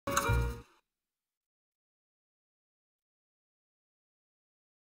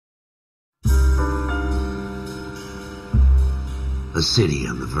A city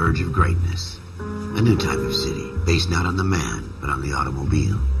on the verge of greatness. A new type of city, based not on the man, but on the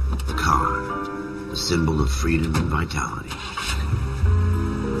automobile. The car. The symbol of freedom and vitality.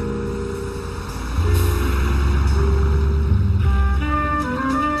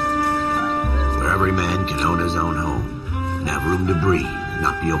 Where every man can own his own home, and have room to breathe, and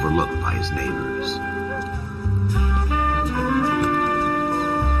not be overlooked by his neighbors.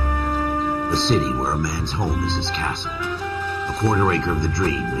 A city where a man's home is his castle. A quarter acre of the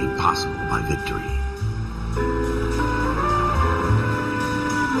dream made possible by victory.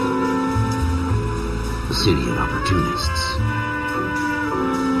 A city of opportunists.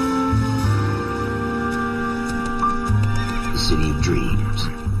 A city of dreams,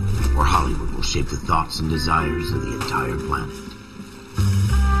 where Hollywood will shape the thoughts and desires of the entire planet.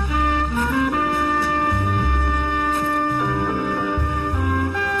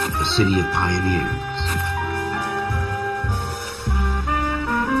 A city of pioneers.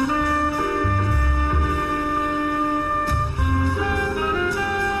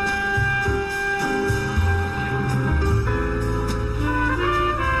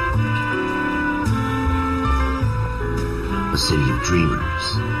 A city of dreamers.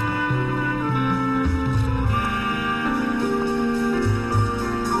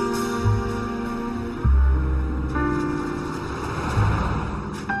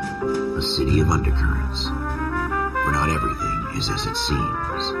 A city of undercurrents, where not everything is as it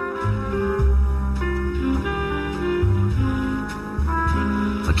seems.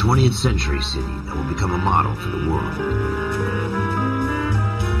 A 20th century city that will become a model for the world.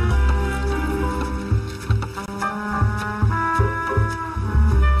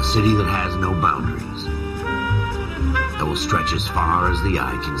 A city that has no boundaries, that will stretch as far as the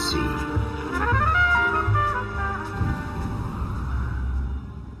eye can see.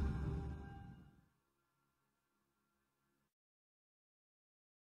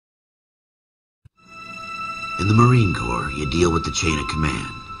 In the Marine Corps, you deal with the chain of command.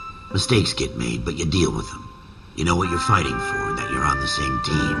 Mistakes get made, but you deal with them. You know what you're fighting for, that you're on the same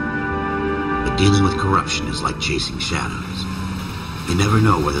team. But dealing with corruption is like chasing shadows. You never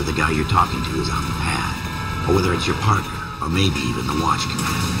know whether the guy you're talking to is on the pad, or whether it's your partner, or maybe even the watch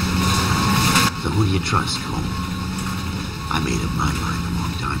commander. So who do you trust, Cole? I made up my mind a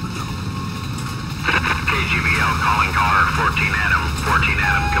long time ago. KGBL calling caller 14 Adam. 14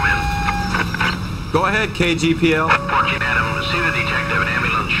 Adam, come in. Go ahead, KGPL. 14 Adam, see the detective, an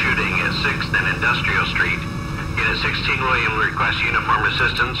ambulance shooting at 6th and Industrial Street. Unit 16 William requests uniform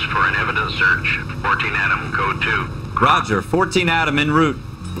assistance for an evidence search. 14 Adam, code 2. Roger, 14 Adam en route.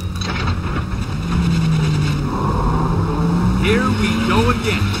 Here we go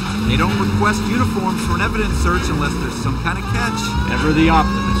again. They don't request uniforms for an evidence search unless there's some kind of catch. Ever the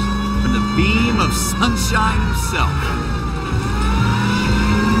optimist. From the beam of sunshine himself.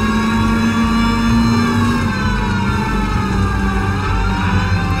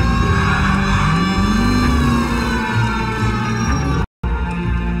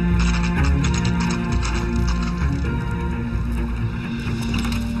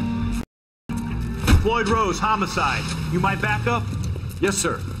 Floyd Rose, homicide. You might back up? Yes,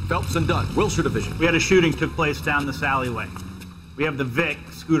 sir. Phelps and Dunn, Wilshire Division. We had a shooting took place down this alleyway. We have the Vic,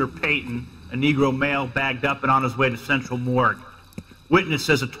 Scooter Payton, a Negro male bagged up and on his way to Central Morgue. Witness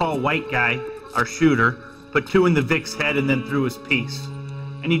says a tall white guy, our shooter, put 2 in the Vic's head and then threw his piece.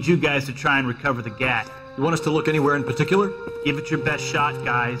 I need you guys to try and recover the gat. You want us to look anywhere in particular? Give it your best shot,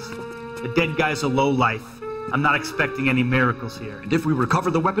 guys. The dead guy's a lowlife. I'm not expecting any miracles here. And if we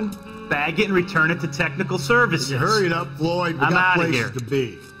recover the weapon? Bag it and return it to technical services. You hurry it up, Floyd. We I'm got outta places here. to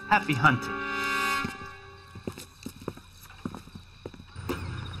be. Happy hunting.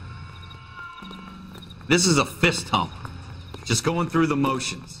 This is a fist hump. Just going through the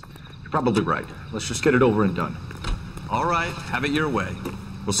motions. You're probably right. Let's just get it over and done. All right, have it your way.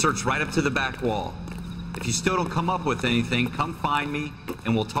 We'll search right up to the back wall. If you still don't come up with anything, come find me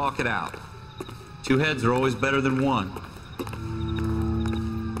and we'll talk it out. 2 heads are always better than 1.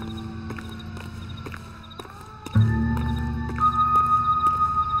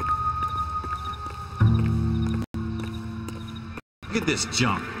 Look at this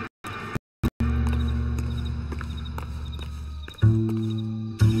junk.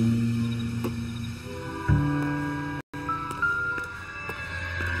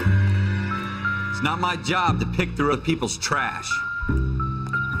 It's not my job to pick through other people's trash.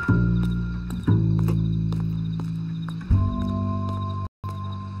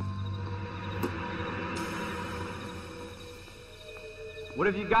 What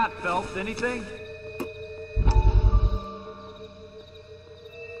have you got, Phelps? Anything?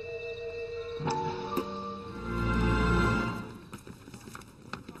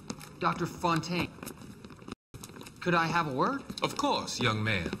 Dr. Fontaine. Could I have a word? Of course, young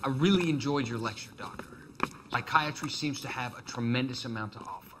man. I really enjoyed your lecture, Doctor. Psychiatry seems to have a tremendous amount to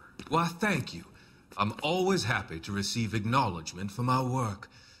offer. Why, thank you. I'm always happy to receive acknowledgement for my work.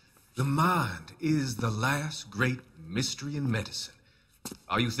 The mind is the last great mystery in medicine.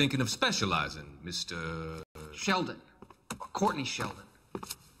 Are you thinking of specializing, Mr. Sheldon. Courtney Sheldon.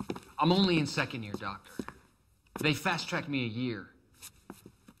 I'm only in second year, Doctor. They fast-tracked me a year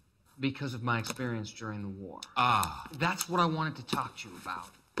because of my experience during the war. Ah. That's what I wanted to talk to you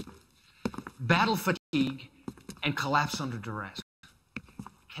about. Battle fatigue and collapse under duress.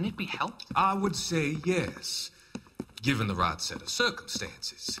 Can it be helped? I would say yes, given the right set of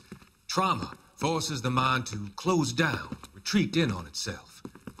circumstances. Trauma forces the mind to close down, retreat in on itself.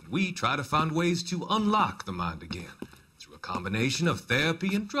 And we try to find ways to unlock the mind again through a combination of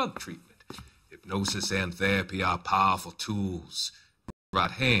therapy and drug treatment. Hypnosis and therapy are powerful tools. Right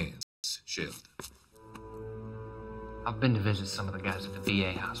hands, Sheldon. I've been to visit some of the guys at the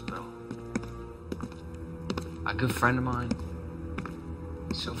VA hospital. A good friend of mine,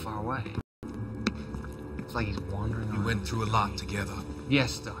 he's so far away. It's like he's wandering We around. went through a lot together.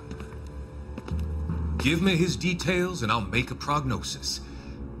 Yes, Doctor. Give me his details and I'll make a prognosis.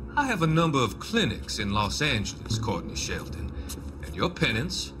 I have a number of clinics in Los Angeles, Courtney Sheldon, and your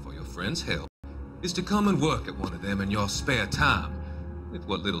penance, for your friend's help, is to come and work at one of them in your spare time, with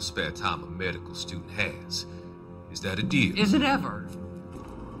what little spare time a medical student has. Is that a deal? Is it ever?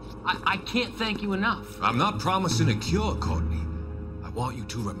 I can't thank you enough. I'm not promising a cure, Courtney. I want you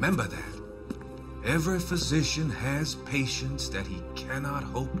to remember that. Every physician has patients that he cannot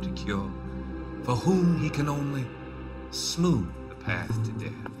hope to cure, for whom he can only smooth the path to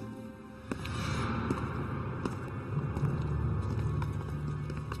death.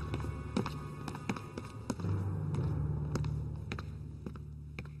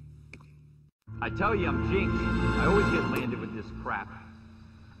 I tell you, I'm jinxed. I always get landed with this crap.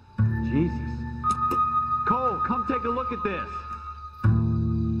 Jesus. Cole, come take a look at this.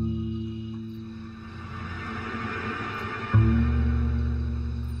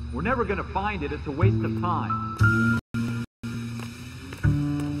 We're never gonna find it. It's a waste of time.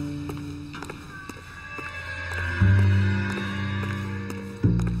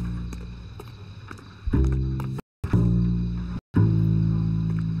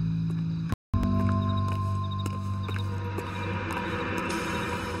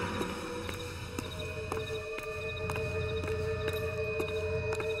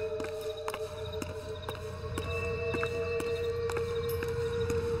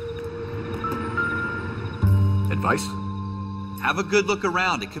 Advice? Have a good look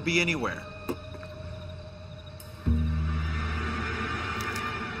around. It could be anywhere.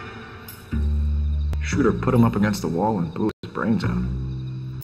 Schroeder put him up against the wall and blew his brains out.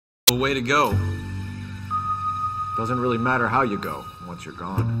 A way to go. Doesn't really matter how you go once you're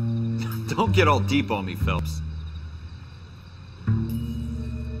gone. Don't get all deep on me, Phelps.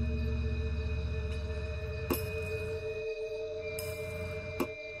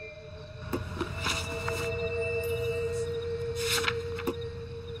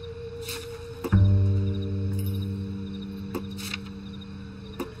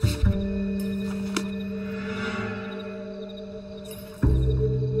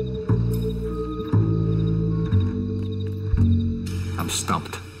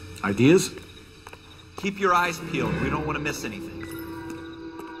 Stumped. Ideas? Keep your eyes peeled. We don't want to miss anything.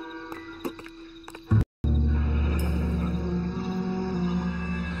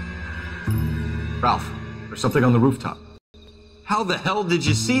 Ralph, there's something on the rooftop. How the hell did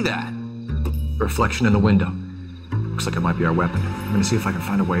you see that? A reflection in the window. Looks like it might be our weapon. I'm gonna see if I can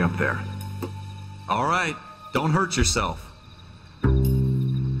find a way up there. All right. Don't hurt yourself.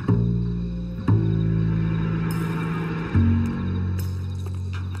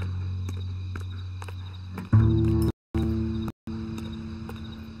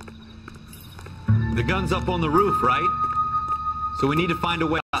 The gun's up on the roof, right? So we need to find a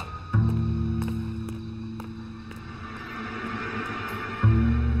way up.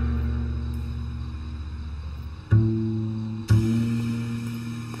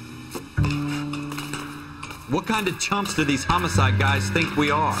 What kind of chumps do these homicide guys think we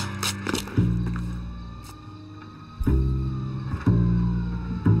are?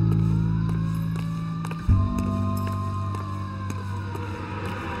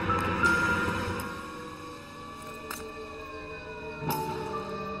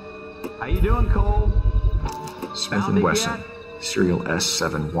 How you doing, Cole? Smith Found it Wesson, yet? serial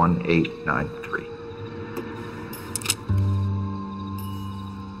S71893.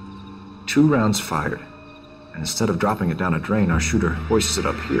 2 rounds fired, and instead of dropping it down a drain, our shooter hoists it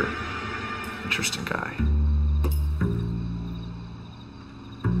up here. Interesting guy.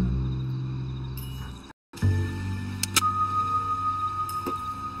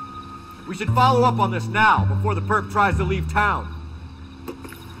 We should follow up on this now, before the perp tries to leave town.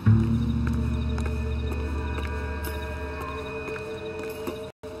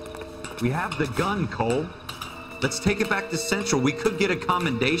 We have the gun, Cole. Let's take it back to Central. We could get a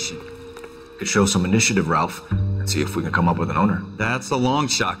commendation. Could show some initiative, Ralph, and see if we can come up with an owner. That's a long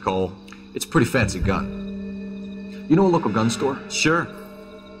shot, Cole. It's a pretty fancy gun. You know a local gun store? Sure.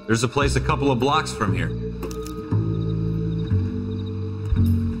 There's a place a couple of blocks from here.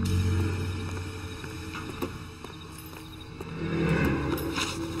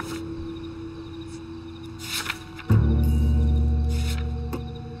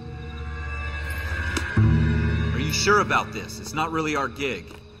 Are you sure about this? It's not really our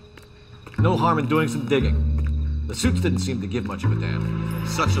gig. No harm in doing some digging. The suits didn't seem to give much of a damn.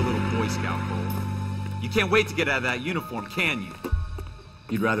 Such a little Boy Scout, Cole. You can't wait to get out of that uniform, can you?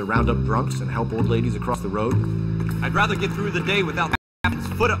 You'd rather round up drunks and help old ladies across the road? I'd rather get through the day without having his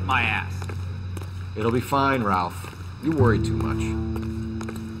foot up my ass. It'll be fine, Ralph. You worry too much.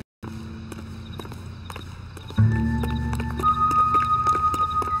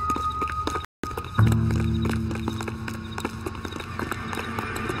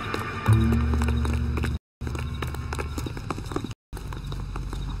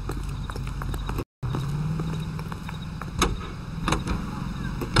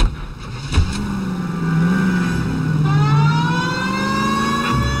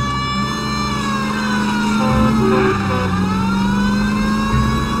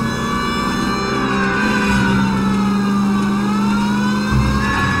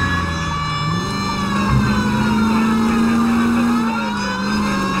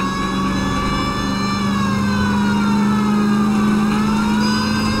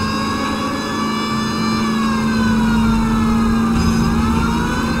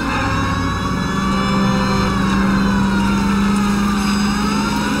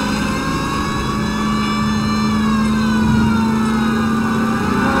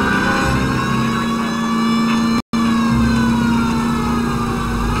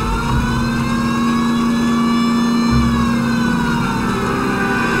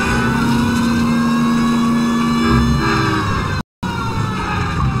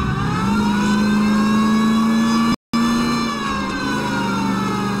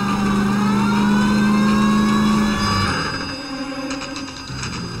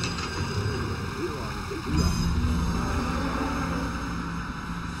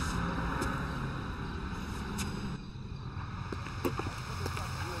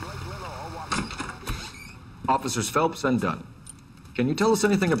 Officers Phelps and Dunn. Can you tell us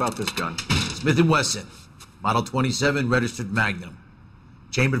anything about this gun? Smith Wesson, Model 27, registered Magnum.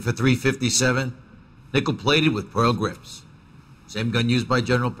 Chambered for .357, nickel-plated with pearl grips. Same gun used by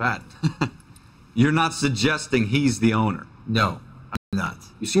General Patton. You're not suggesting he's the owner? No, I'm not.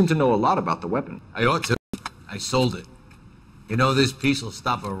 You seem to know a lot about the weapon. I ought to. I sold it. You know, this piece will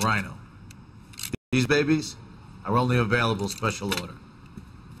stop a rhino. These babies are only available special order.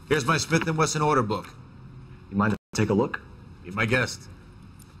 Here's my Smith & Wesson order book. You mind if I take a look? Be my guest.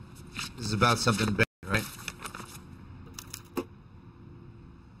 This is about something big, right?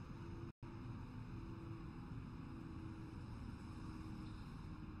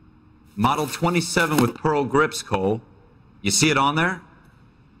 Model 27 with pearl grips, Cole. You see it on there?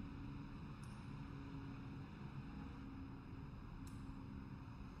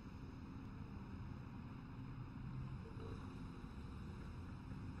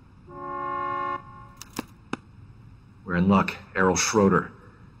 We're in luck. Errol Schroeder,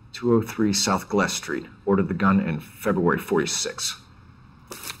 203 South Glass Street. Ordered the gun in February '46.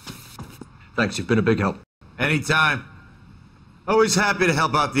 Thanks, you've been a big help. Anytime. Always happy to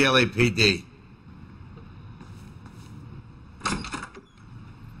help out the LAPD.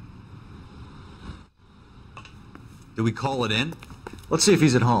 Do we call it in? Let's see if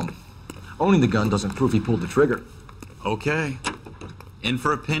he's at home. Owning the gun doesn't prove he pulled the trigger. Okay. In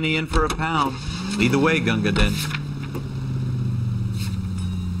for a penny, in for a pound. Lead the way, Gunga Den.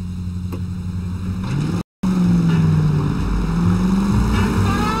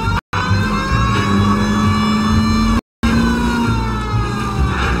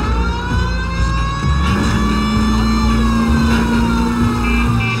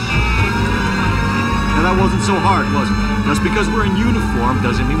 Wasn't so hard, was it? Just because we're in uniform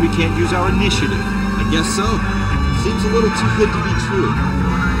doesn't mean we can't use our initiative. I guess so. Seems a little too good to be true.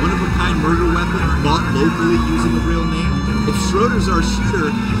 One-of-a-kind murder weapon, bought locally using a real name. If Schroeder's our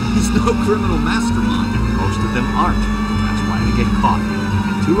shooter, he's no criminal mastermind. Most of them aren't. That's why they get caught.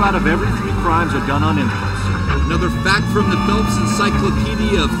 2 out of every 3 crimes are done on impulse. Another fact from the Phelps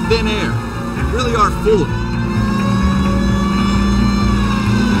Encyclopedia of Thin Air. They really are full of it.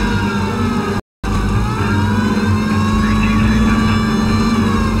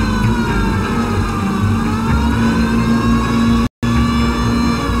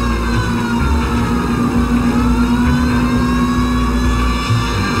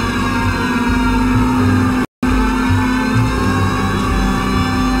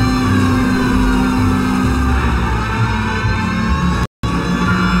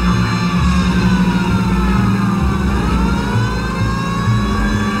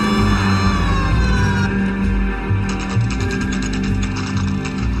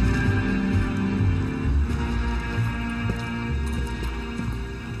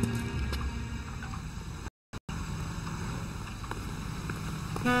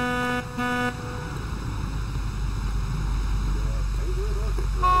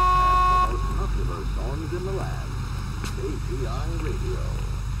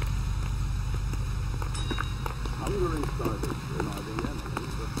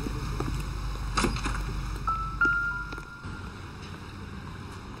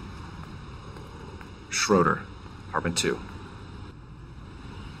 Schroeder, apartment 2.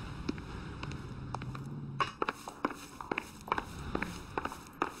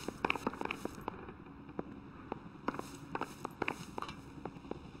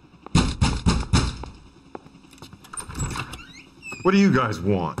 What do you guys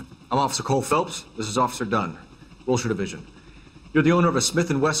want? I'm Officer Cole Phelps. This is Officer Dunn, Wilshire Division. You're the owner of a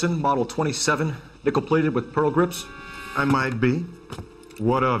Smith & Wesson Model 27, nickel-plated with pearl grips? I might be.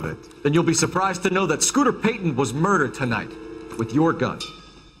 What of it? Then you'll be surprised to know that Scooter Payton was murdered tonight with your gun.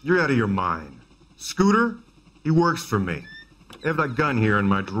 You're out of your mind. Scooter? He works for me. I have that gun here in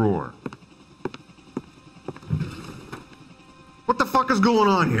my drawer. What the fuck is going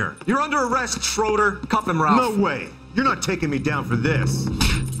on here? You're under arrest, Schroeder. Cuff him, Ralph. No way. You're not taking me down for this.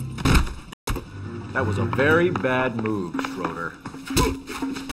 That was a very bad move, Schroeder.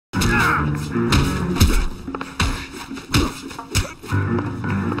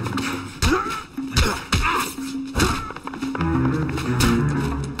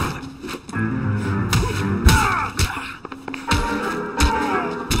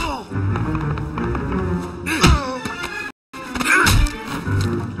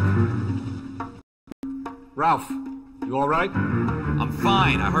 Ralph, you all right? I'm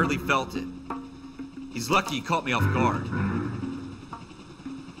fine. I hardly felt it. He's lucky he caught me off guard.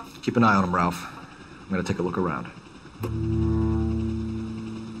 Keep an eye on him, Ralph. I'm gonna take a look around.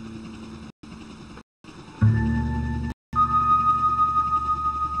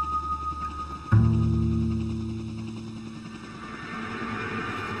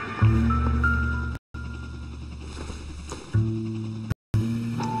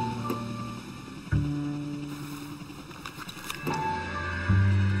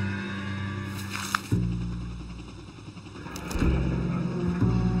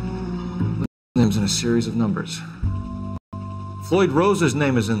 Names in a series of numbers. Floyd Rose's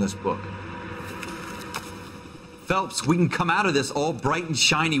name is in this book. Phelps, we can come out of this all bright and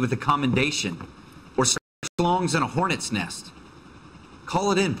shiny with a commendation. Or songs in a hornet's nest.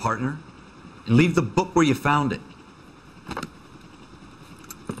 Call it in, partner. And leave the book where you found it.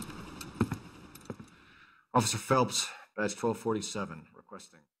 Officer Phelps, badge 1247,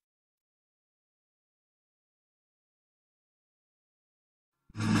 requesting.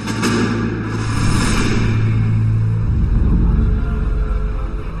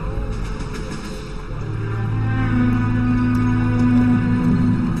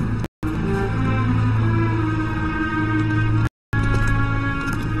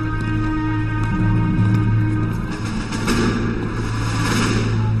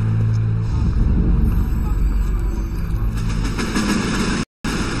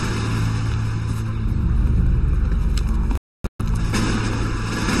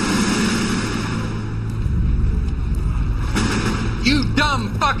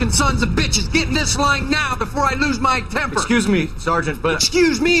 Sons of bitches, get in this line now before I lose my temper. Excuse me, Sergeant, but...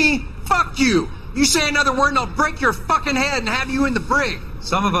 Excuse me? Fuck you. You say another word and I'll break your fucking head and have you in the brig.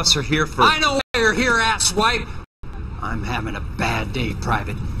 Some of us are here for... I know why you're here, asswipe. I'm having a bad day,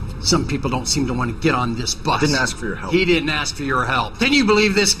 Private. Some people don't seem to want to get on this bus. I didn't ask for your help. He didn't ask for your help. Can you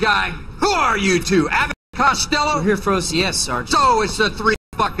believe this guy? Who are you two? Abbott Costello? We're here for OCS, Sergeant. So it's the 3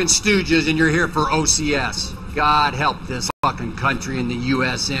 fucking stooges and you're here for OCS. God help this fucking country and the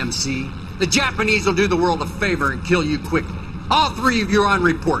USMC. The Japanese will do the world a favor and kill you quickly. All 3 of you are on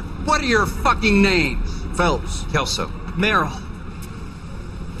report. What are your fucking names? Phelps. Kelso. Merrill.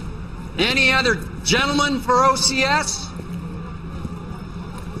 Any other gentlemen for OCS?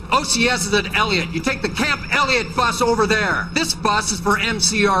 OCS is at Elliott. You take the Camp Elliott bus over there. This bus is for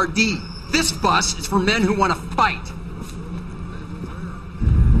MCRD. This bus is for men who want to fight.